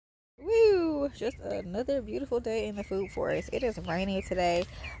to just another beautiful day in the food forest. It is rainy today,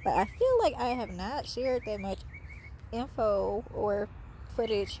 but I feel like I have not shared that much info or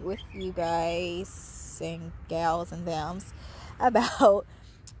footage with you guys and gals and thems about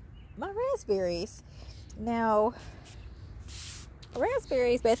my raspberries. Now,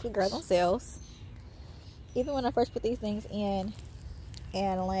 raspberries basically grow themselves. Even when I first put these things in,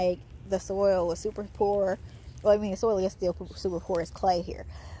 and like the soil was super poor. Well, I mean, the soil is still super poor. It's clay here.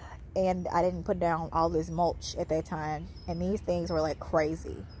 And I didn't put down all this mulch at that time. And these things were like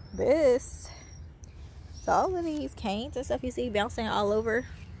crazy. So all of these canes and stuff you see bouncing all over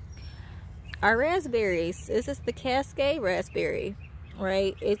are raspberries. This is the Cascade raspberry,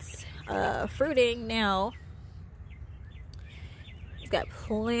 right? It's fruiting now. It's got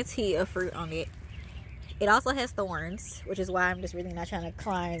plenty of fruit on it. It also has thorns, which is why I'm just really not trying to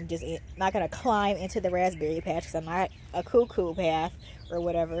climb, not going to climb into the raspberry patch because I'm not a cuckoo path or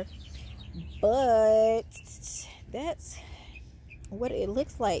whatever. But that's what it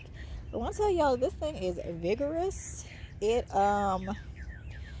looks like. I want to tell y'all, this thing is vigorous. Now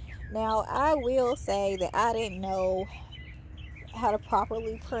I will say that I didn't know how to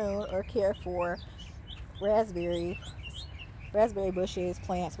properly prune or care for raspberry bushes,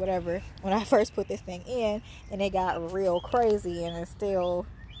 plants, whatever, when I first put this thing in, and it got real crazy, and it's still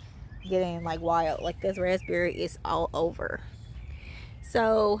getting like wild. Like, this raspberry is all over.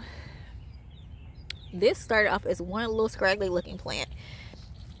 So this started off as one little scraggly looking plant.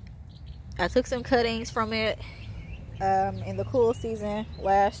 I took some cuttings from it in the cool season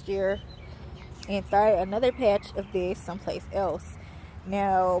last year and started another patch of this someplace else.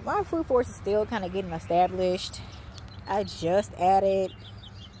 Now my food forest is still kind of getting established. I just added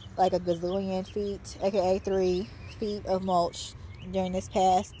like a gazillion feet, aka 3 feet of mulch during this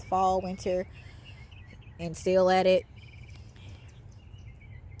past fall, winter, and still at it.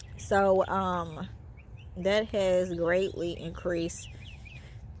 So that has greatly increased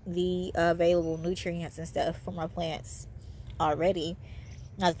the available nutrients and stuff for my plants already.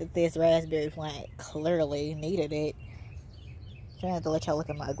 Not that this raspberry plant clearly needed it. I'm trying not to let y'all look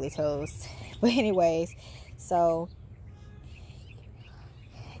at my ugly toes. But anyways, so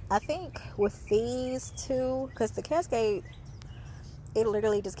I think with these two, because the Cascade, it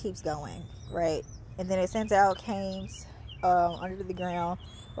literally just keeps going, right? And then it sends out canes under the ground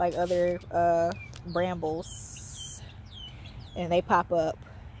like other brambles, and they pop up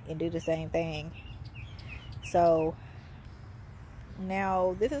and do the same thing. So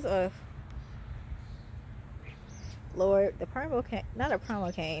now this is the promo cane, not a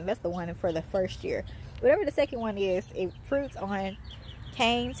promo cane, that's the one for the first year. Whatever the second one is, it fruits on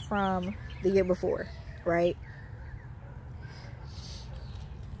canes from the year before, right?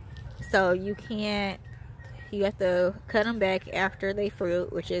 So you have to cut them back after they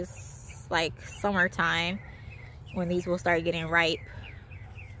fruit, which is like summertime when these will start getting ripe.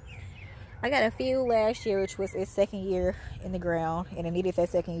 I got a few last year, which was its second year in the ground, and it needed that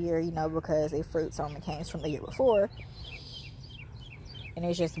second year, because it fruits on the canes from the year before. And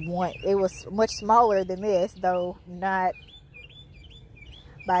it was much smaller than this, though not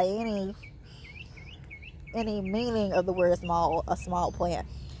by any meaning of the word small, a small plant.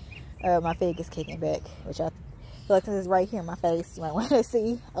 My fig is kicking back, which I feel like this is right here in my face. You might want to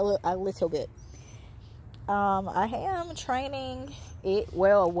see a little bit. I am training it,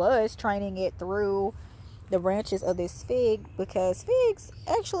 was training it through the branches of this fig, because figs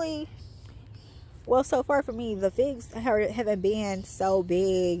actually, so far for me, the figs haven't been so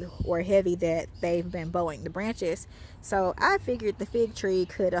big or heavy that they've been bowing the branches. So I figured the fig tree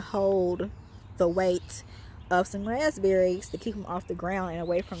could hold the weight of some raspberries to keep them off the ground and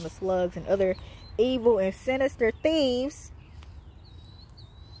away from the slugs and other evil and sinister thieves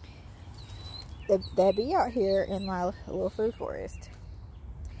that be out here in my little food forest.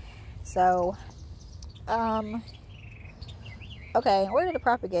 So okay, in order to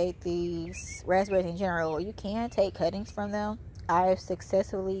propagate these raspberries in general, you can take cuttings from them. I've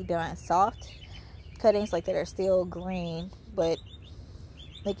successfully done soft cuttings, like that are still green, but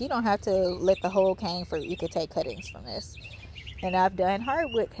like you don't have to let the whole cane fruit. You could take cuttings from this. And I've done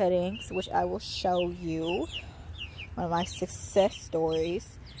hardwood cuttings, which I will show you, one of my success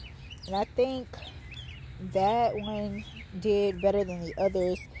stories. And I think that one did better than the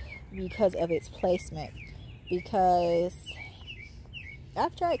others because of its placement. Because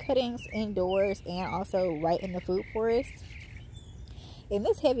I've tried cuttings indoors and also right in the food forest, and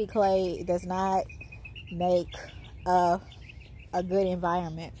this heavy clay does not make a good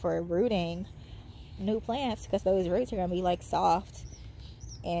environment for rooting new plants, because those roots are going to be like soft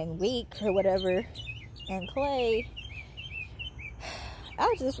and weak or whatever. And clay,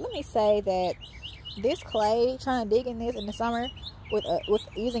 let me say that this clay, trying to dig in this in the summer with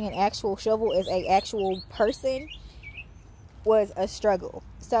using an actual shovel as a actual person, was a struggle.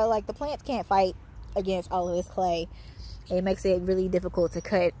 So like the plants can't fight against all of this clay. It makes it really difficult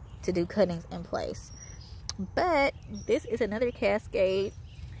to do cuttings in place. But this is another cascade.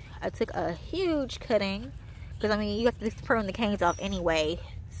 I took a huge cutting because I mean you have to prune the canes off anyway.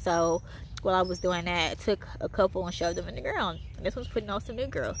 So while I was doing that, I took a couple and shoved them in the ground. And this one's putting on some new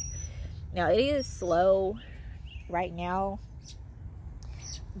growth. Now it is slow right now,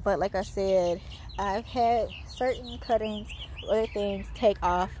 but like I said, I've had certain cuttings, other things take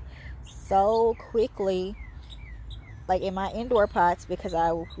off so quickly, like in my indoor pots, because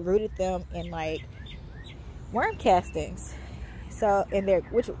I rooted them in like worm castings. So in there,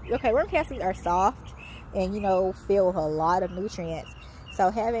 worm castings are soft and, you know, filled with a lot of nutrients. So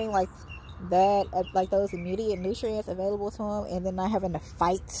having like that, like those immediate nutrients available to them, and then not having to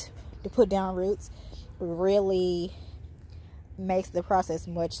fight to put down roots, really makes the process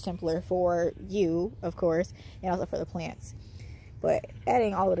much simpler for you, of course, and also for the plants. But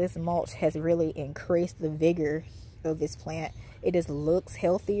adding all of this mulch has really increased the vigor of this plant. It just looks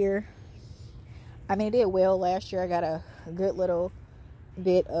healthier. I mean, it did well last year. I got a good little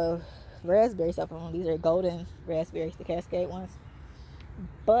bit of raspberry stuff on. These are golden raspberries, the Cascade ones.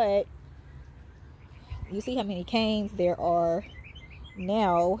 But you see how many canes there are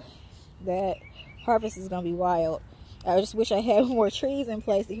now. That harvest is going to be wild. I just wish I had more trees in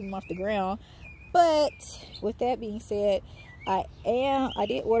place to keep them off the ground. But with that being said, I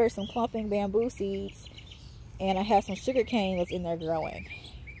did order some clumping bamboo seeds, and I have some sugar cane that's in there growing,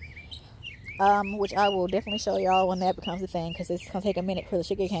 which I will definitely show y'all when that becomes a thing, because it's going to take a minute for the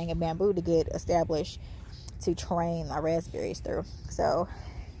sugar cane and bamboo to get established to train my raspberries through. So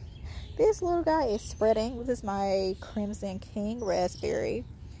this little guy is spreading. This is my Crimson King raspberry,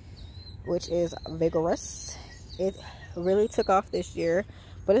 which is vigorous. It really took off this year,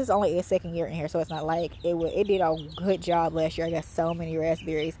 but it's only its second year in here, so it's not like it did a good job last year. I got so many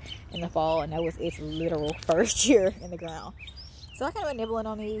raspberries in the fall, and that was its literal first year in the ground. So I kind of been nibbling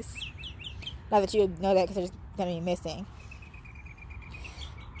on these. Not that you know that, because they're just gonna be missing.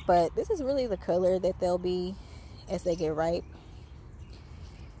 But this is really the color that they'll be as they get ripe,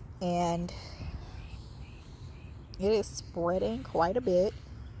 and it is spreading quite a bit.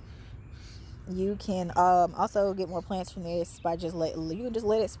 You can also get more plants from this by you can just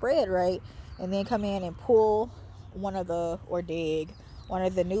let it spread, right, and then come in and pull dig one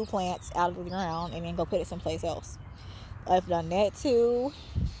of the new plants out of the ground and then go put it someplace else. I've done that too.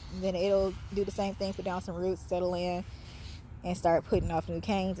 Then it'll do the same thing, put down some roots, settle in, and start putting off new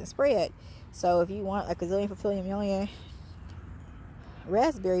canes and spread. So if you want a gazillion fulfilling million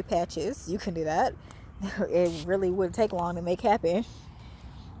raspberry patches, you can do that. It really wouldn't take long to make happen.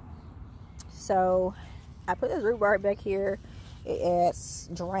 So I put this root bark back here. It adds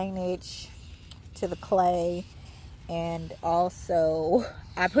drainage to the clay, and also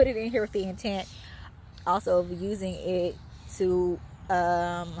I put it in here with the intent also of using it to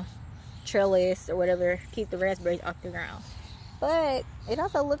trellis or whatever, keep the raspberries off the ground. But it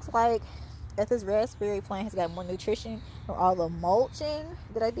also looks like that this raspberry plant has got more nutrition from all the mulching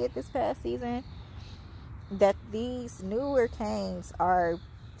that I did this past season, that these newer canes are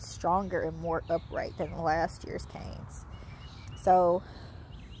stronger and more upright than last year's canes. So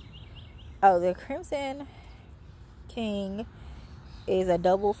the Crimson King is a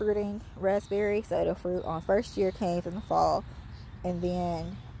double fruiting raspberry, so it'll fruit on first year canes in the fall, and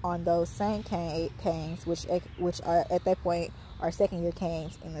then on those same canes, which are at that point are second year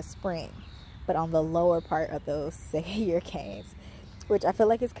canes, in the spring, but on the lower part of those second year canes, which I feel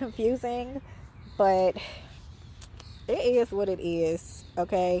like is confusing, but it is what it is.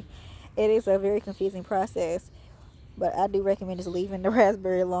 Okay, it is a very confusing process, but I do recommend just leaving the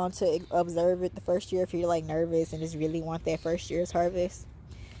raspberry alone to observe it the first year if you're like nervous and just really want that first year's harvest.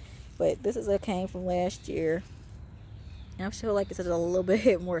 But this is a cane from last year. I feel like this is a little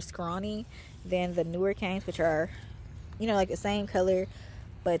bit more scrawny than the newer canes, which are, you know, like the same color,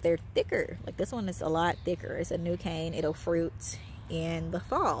 but they're thicker. Like this one is a lot thicker. It's a new cane. It'll fruit in the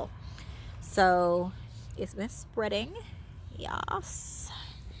fall. So it's been spreading. Yes,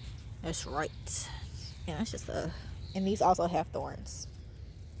 that's right. And it's just and these also have thorns.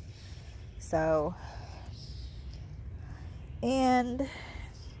 So, and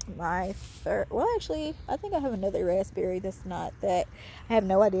my third, well, actually, I think I have another raspberry that's not that. I have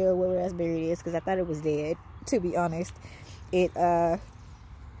no idea what raspberry it is because I thought it was dead, to be honest. It got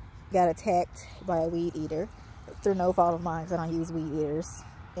attacked by a weed eater through no fault of mine, because I don't use weed eaters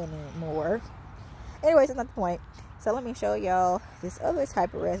anymore. Anyways, that's not the point. So let me show y'all this other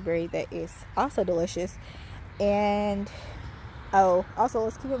type of raspberry that is also delicious. And oh, also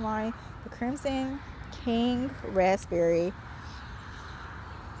let's keep in mind the Crimson King raspberry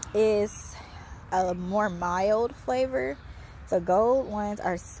is a more mild flavor. The gold ones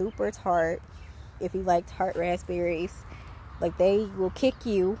are super tart. If you like tart raspberries, like, they will kick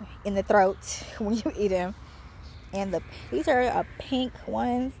you in the throat when you eat them. And these are pink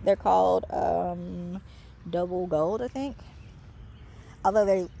ones. They're called double gold, I think.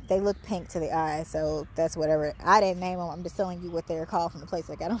 Although they look pink to the eye, so that's whatever. I didn't name them. I'm just telling you what they're called from the place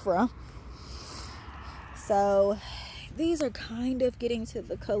I got them from. So these are kind of getting to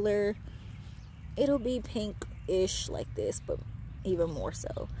the color. It'll be pink-ish like this, but even more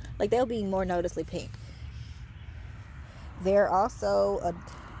so. Like, they'll be more noticeably pink. They're also a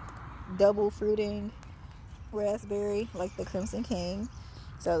double fruiting raspberry, like the Crimson King.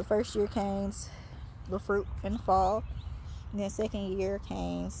 So the first year canes will fruit in the fall, and then second year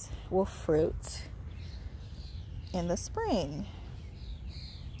canes will fruit in the spring.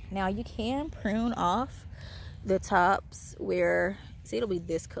 Now you can prune off the tops where, see, it'll be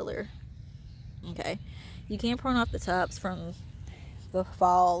this color. Okay, you can prune off the tops from the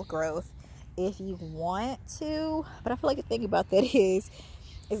fall growth if you want to, but I feel like the thing about that is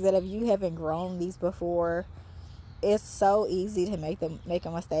that if you haven't grown these before, it's so easy to make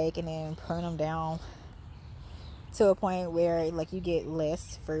a mistake and then prune them down to a point where, like, you get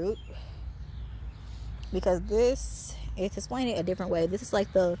less fruit. Because this, it's explained it a different way. This is like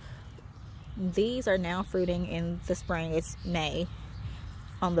these are now fruiting in the spring. It's May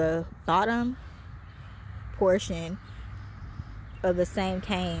on the bottom portion of the same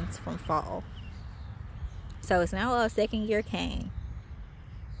canes from fall. So it's now a second year cane.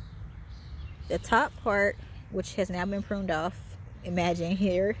 The top part, which has now been pruned off, imagine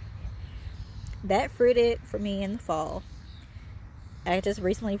here, that fruited for me in the fall. I just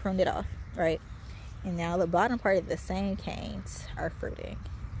recently pruned it off, right? And now the bottom part of the same canes are fruiting.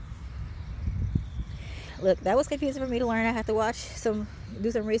 Look, that was confusing for me to learn. I had to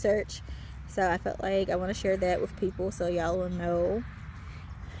do some research. So I felt like I want to share that with people so y'all will know.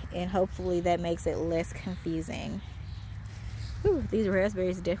 And hopefully that makes it less confusing. Whew, these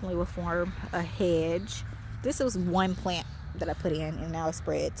raspberries definitely will form a hedge. This was one plant that I put in, and now it's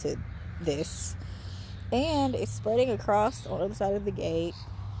spread to this. And it's spreading across on the other side of the gate.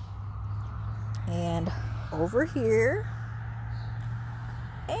 And over here.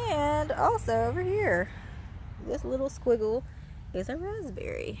 And also over here. This little squiggle is a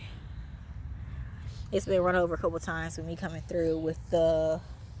raspberry. It's been run over a couple times with me coming through with the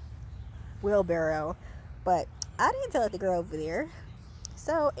wheelbarrow, but I didn't tell it to grow over there.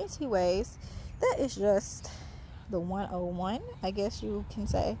 So anyways, that is just the 101, I guess you can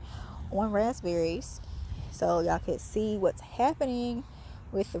say, on raspberries. So y'all could see what's happening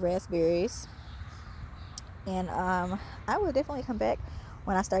with the raspberries. And I will definitely come back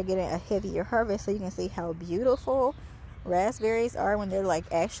when I start getting a heavier harvest so you can see how beautiful raspberries are when they're like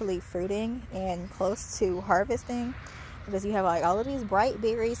actually fruiting and close to harvesting, because you have like all of these bright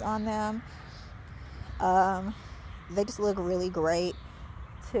berries on them. They just look really great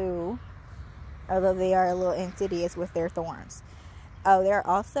too, although they are a little insidious with their thorns. Oh, there are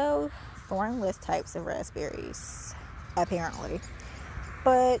also thornless types of raspberries apparently,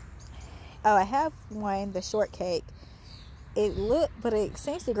 but oh, I have one, the shortcake. But it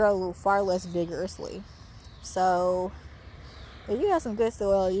seems to grow a little far less vigorously. So if you have some good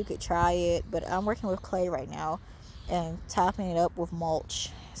soil, you could try it. But I'm working with clay right now and topping it up with mulch.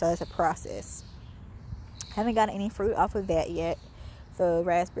 So it's a process. Haven't gotten any fruit off of that yet. The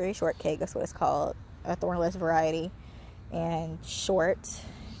raspberry shortcake, that's what it's called. A thornless variety. And short.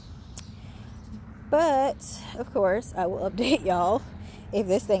 But, of course, I will update y'all if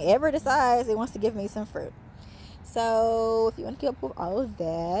this thing ever decides it wants to give me some fruit. So if you want to keep up with all of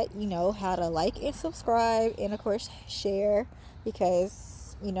that, you know how to like and subscribe, and of course share,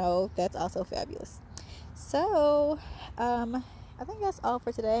 because you know that's also fabulous. So I think that's all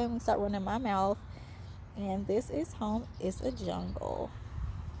for today. I'm gonna start running my mouth, and this is Home is a Jungle.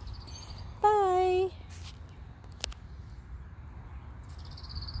 Bye.